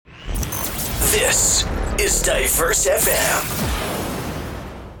This is Diverse FM.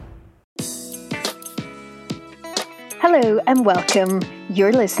 Hello and welcome.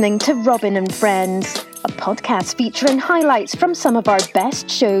 You're listening to Robin and Friends, a podcast featuring highlights from some of our best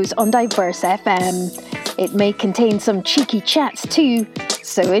shows on Diverse FM. It may contain some cheeky chats too,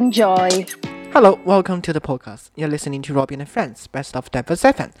 so enjoy. Hello, welcome to the podcast. You're listening to Robin and Friends, best of Diverse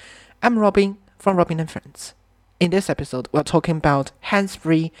FM. I'm Robin from Robin and Friends. In this episode, we're talking about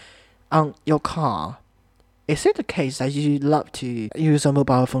hands-free on your car. Is it the case that you love to use a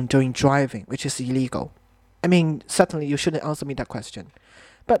mobile phone during driving, which is illegal? I mean, certainly you shouldn't answer me that question.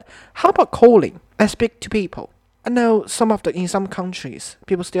 But how about calling and speak to people? I know in some countries,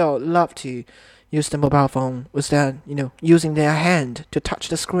 people still love to use the mobile phone with their, using their hand to touch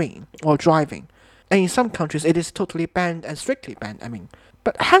the screen while driving. And in some countries, it is totally banned and strictly banned.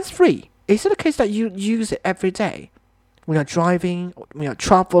 But hands-free, is it the case that you use it every day? When you're driving, when you're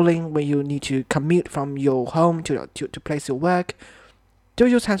traveling, when you need to commute from your home to place your work, do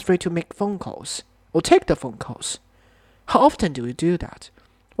you use hands-free to make phone calls or take the phone calls? How often do you do that?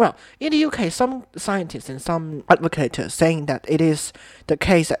 Well, in the UK, some scientists and some advocates saying that it is the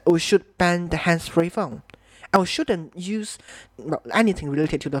case that we should ban the hands-free phone. And we shouldn't use anything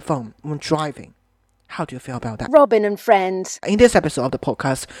related to the phone when driving. How do you feel about that? Robin and Friends. In this episode of the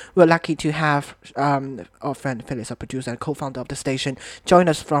podcast, we're lucky to have our friend Phyllis, a producer and co-founder of the station, join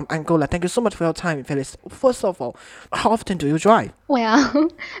us from Angola. Thank you so much for your time, Phyllis. First of all, how often do you drive? Well,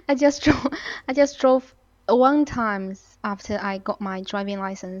 I just drove one time after I got my driving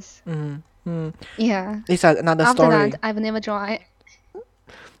license. Yeah. It's another after story. After that, I've never driven.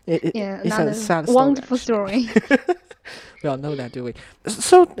 It's a sad story. Wonderful story. We all know that, do we?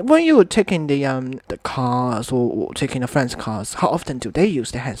 So when you were taking the cars or taking a friend's cars, how often do they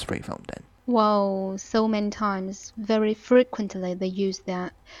use the hands-free phone then? Wow, so many times. Very frequently they use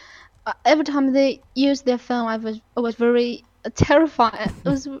that. Every time they use their phone, I was very terrified. I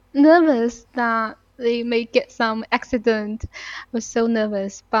was nervous that they may get some accident. I was so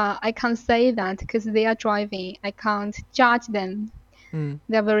nervous, but I can't say that because they are driving. I can't judge them.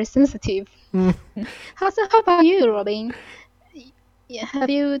 They're very sensitive. How about you, Robin? Have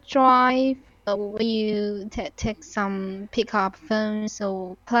you drive when you take some pick up phones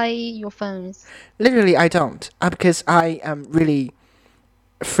or play your phones? Literally, I don't, because I am really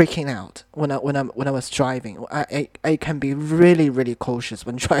freaking out when I was driving. I can be really, really cautious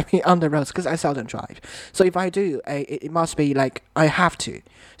when driving on the roads because I seldom drive. So if I do, it must be like I have to.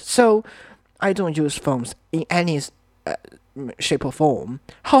 So I don't use phones in any shape or form.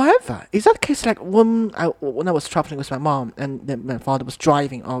 However, is that the case like when I was traveling with my mom and then my father was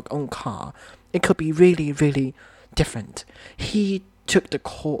driving our own car, it could be really, really different. He took the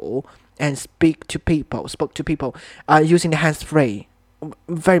call and spoke to people using the hands-free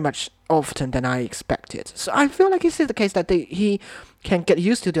very much often than I expected. So I feel like this is the case that he can get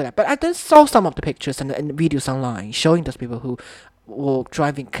used to do that. But I then saw some of the pictures and videos online showing those people who were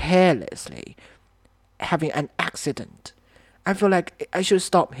driving carelessly, having an accident. I feel like I should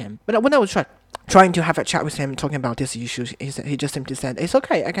stop him. But when I was trying to have a chat with him, talking about this issue, he just simply said, "It's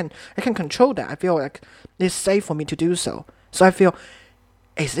okay. I can control that. I feel like it's safe for me to do so." So I feel,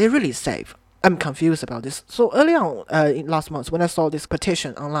 is it really safe? I'm confused about this. So early on, last month, when I saw this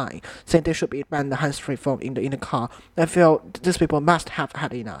petition online saying they should be banned the hands-free phone in the car, I feel these people must have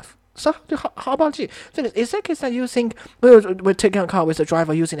had enough. So how about you? So is that case that you think we're taking a car with a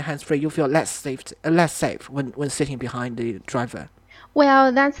driver using the hands-free, you feel less safe when sitting behind the driver?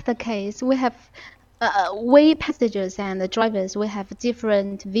 Well, that's the case. We have, we passengers and the drivers, we have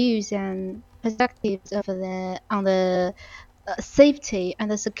different views and perspectives on the safety and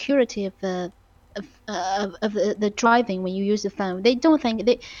the security of the driving when you use the phone. They don't think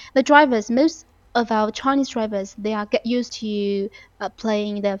the drivers, most of our Chinese drivers, they are get used to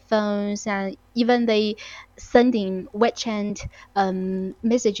playing their phones, and even they sending WeChat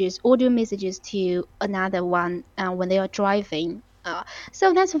messages, audio messages to another one when they are driving.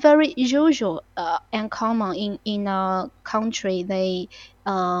 So that's very usual and common in our country. They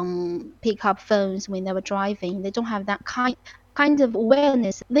pick up phones when they were driving. They don't have that kind of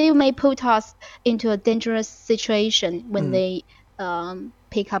awareness. They may put us into a dangerous situation when they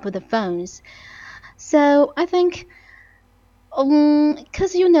pick up the phones. So I think,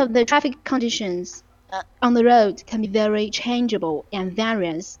 because the traffic conditions on the road can be very changeable and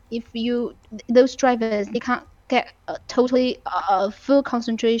various. If those drivers, they can't get totally full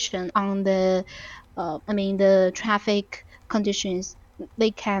concentration on the traffic conditions, they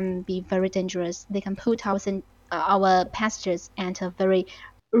can be very dangerous. They can put our passengers into very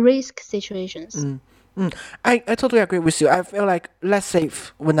risk situations. I totally agree with you. I feel like less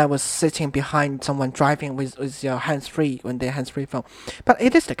safe when I was sitting behind someone driving with your hands free when they're hands free phone. But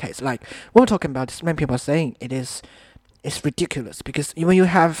it is the case. Like when we're talking about this, many people are saying it's ridiculous because when you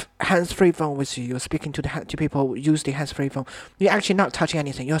have hands free phone with you, you're speaking to to people who use the hands free phone. You're actually not touching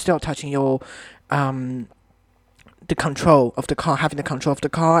anything. You're still touching your the control of the car, having the control of the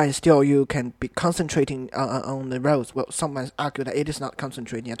car, and still you can be concentrating on the roads. Well, someone argue that it is not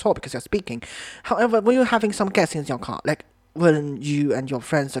concentrating at all because you're speaking. However, when you're having some guests in your car, like when you and your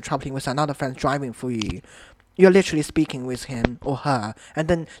friends are traveling with another friend driving for you, you're literally speaking with him or her, and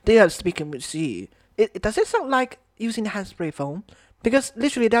then they are speaking with you. Does it sound like using the hands-free phone? Because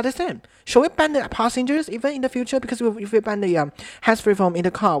literally they're the same. Should we ban the passengers even in the future? Because if we ban the hands-free phone in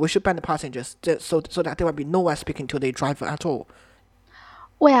the car, we should ban the passengers so that there will be no one speaking to the driver at all.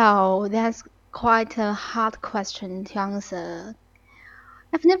 Well, that's quite a hard question to answer.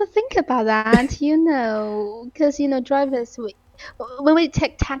 I've never think about that, because drivers when we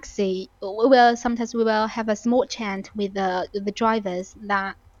take taxi, sometimes we will have a small chat with the drivers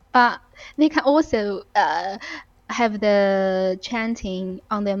but they can also have the chanting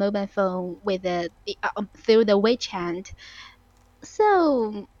on their mobile phone with through the WeChat.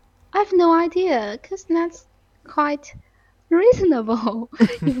 So I have no idea because that's quite reasonable.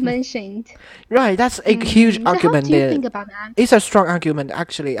 You've mentioned. Right, that's a huge So argument how do you there. think about that? It's a strong argument,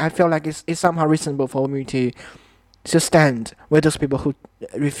 actually. I feel like it's somehow reasonable for me to stand with those people who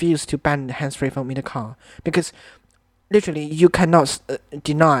refuse to ban the hands-free phone in the car. Because literally, you cannot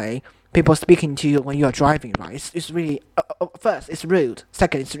deny people speaking to you when you are driving, right? It's really, first, it's rude.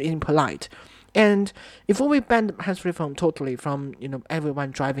 Second, it's impolite. And if we ban the hands-free phone totally from,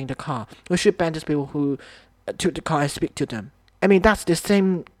 everyone driving the car, we should ban those people who took the car and speak to them. I mean, that's the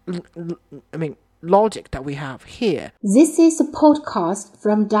same, logic that we have here. This is a podcast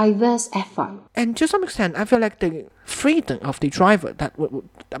from Diverse FM. And to some extent, I feel like the freedom of the driver that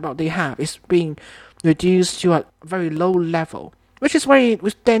they have is being reduced to a very low level, which is very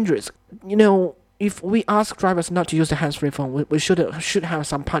dangerous. If we ask drivers not to use the hands-free phone, we should have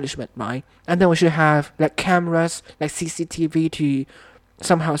some punishment, right? And then we should have like cameras, like CCTV to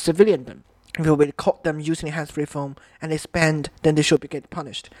somehow civilian them. If we caught them using the hands-free phone and they spend, then they should get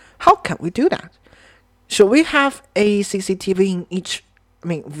punished. How can we do that? Should we have a CCTV in each,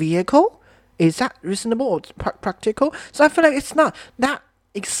 vehicle? Is that reasonable or practical? So I feel like it's not that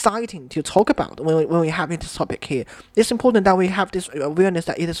exciting to talk about when we have this topic here. It's important that we have this awareness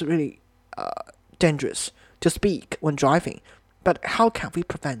that it is really dangerous to speak when driving. But how can we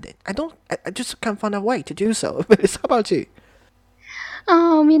prevent it? I just can't find a way to do so. How about you?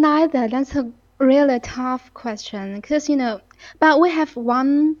 Oh, me neither. That's a really tough question because but we have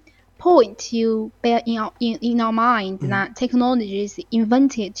one point to bear in our mind that technology is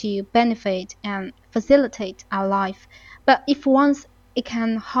invented to benefit and facilitate our life. But if once it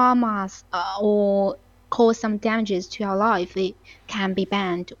can harm us or cause some damages to our life, it can be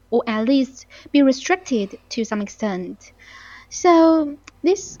banned or at least be restricted to some extent. So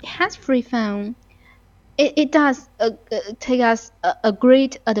this hands-free phone, it does take us a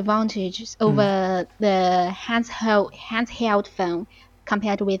great advantage over the handheld phone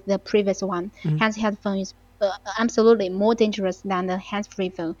compared with the previous one. Handheld phone is absolutely more dangerous than the hands-free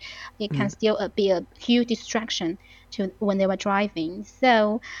phone. It can still be a huge distraction when they were driving.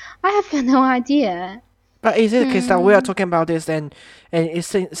 So I have no idea. But is it the case that we are talking about this and it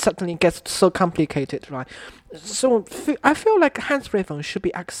suddenly gets so complicated, right? So I feel like hands-free phone should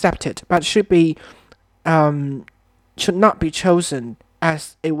be accepted, but should not be chosen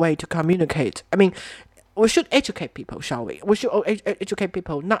as a way to communicate. We should educate people, shall we? We should educate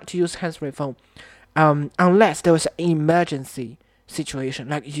people not to use hands-free phone unless there was an emergency situation,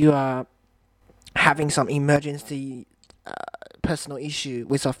 like you are having some emergency personal issue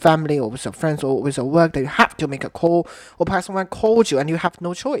with your family or with your friends or with your work that you have to make a call, or perhaps someone called you and you have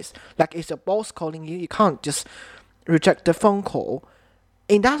no choice. Like it's your boss calling you, you can't just reject the phone call.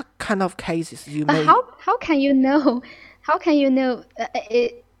 In that kind of cases, How can you know? How can you know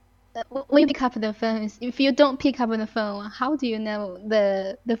when you pick up the phone? If you don't pick up the phone, how do you know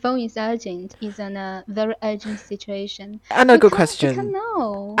the phone is urgent? Is in a very urgent situation. Another good You question. can't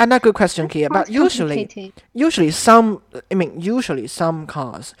know. Another good question here. But Complicated. usually some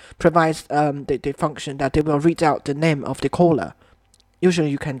cars provides the function that they will read out the name of the caller. Usually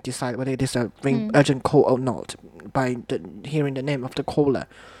you can decide whether it is a urgent call or not by hearing the name of the caller.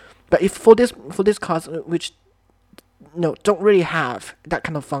 But if for this cars which don't really have that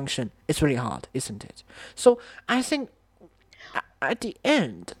kind of function, it's really hard, isn't it? So I think at the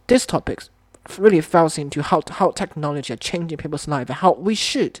end, this topic really falls into how technology are changing people's life and how we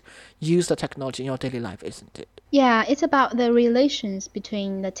should use the technology in your daily life, isn't it? Yeah, it's about the relations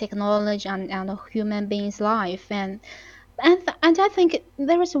between the technology and the human being's life, and I think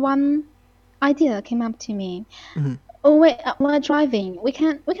there is one idea that came up to me. While driving, we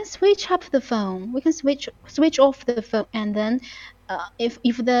can switch up the phone. We can switch off the phone, and then if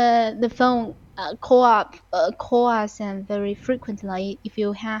the phone call us and very frequently, if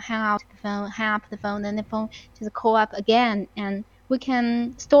you hang up the phone, then the phone just call up again, and we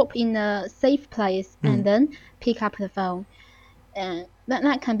can stop in a safe place and then pick up the phone, and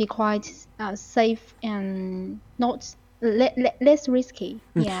that can be quite safe and not less risky.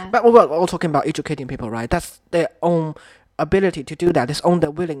 Yeah. But we're all talking about educating people, right? That's their own ability to do that. It's own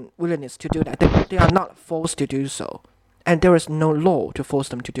their willingness to do that. They are not forced to do so. And there is no law to force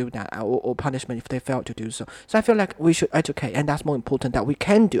them to do that or punishment if they fail to do so. So I feel like we should educate, and that's more important that we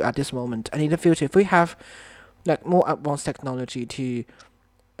can do at this moment. And in the future, if we have like more advanced technology to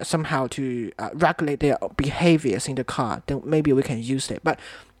somehow to regulate their behaviors in the car, then maybe we can use it. But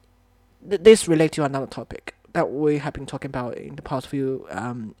this relates to another topic that we have been talking about in the past few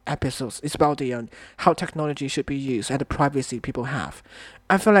episodes. It's about the how technology should be used and the privacy people have.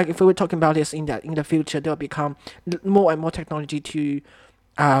 I feel like if we were talking about this in the future, there will become more and more technology to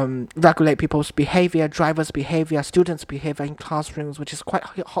regulate people's behavior, drivers' behavior, students' behavior in classrooms, which is quite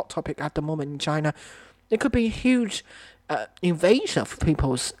a hot topic at the moment in China. It could be a huge invasion of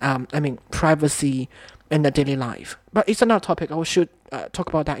people's privacy in their daily life. But it's another topic. I should talk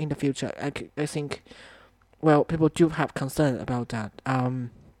about that in the future. I think, well, people do have concern about that.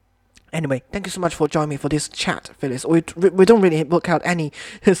 Anyway, thank you so much for joining me for this chat, Phyllis. We don't really work out any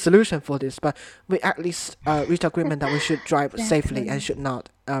solution for this, but we at least reached agreement that we should drive safely and should not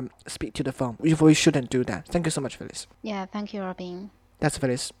speak to the phone. We shouldn't do that. Thank you so much, Phyllis. Yeah, thank you, Robin. That's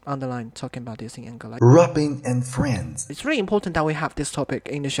Phyllis on the line talking about this in Angola. Robin and Friends. It's really important that we have this topic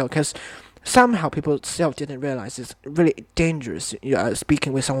in the show because somehow people still didn't realize it's really dangerous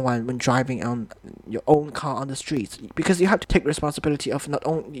speaking with someone when driving on your own car on the streets, because you have to take responsibility of not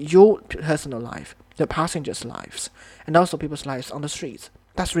only your personal life, the passengers' lives, and also people's lives on the streets.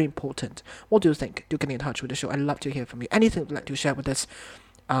 That's really important. What do you think? Do get in touch with the show. I'd love to hear from you. Anything you'd like to share with us,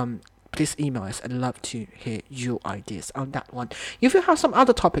 please email us. I'd love to hear your ideas on that one. If you have some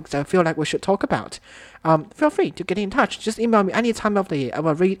other topics that I feel like we should talk about, feel free to get in touch. Just email me any time of the year. I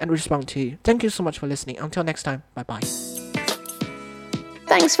will read and respond to you. Thank you so much for listening. Until next time, bye-bye.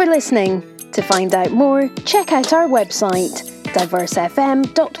 Thanks for listening. To find out more, check out our website,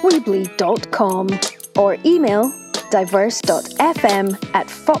 diversefm.weebly.com, or email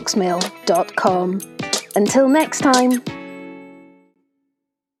diverse.fm@foxmail.com. Until next time.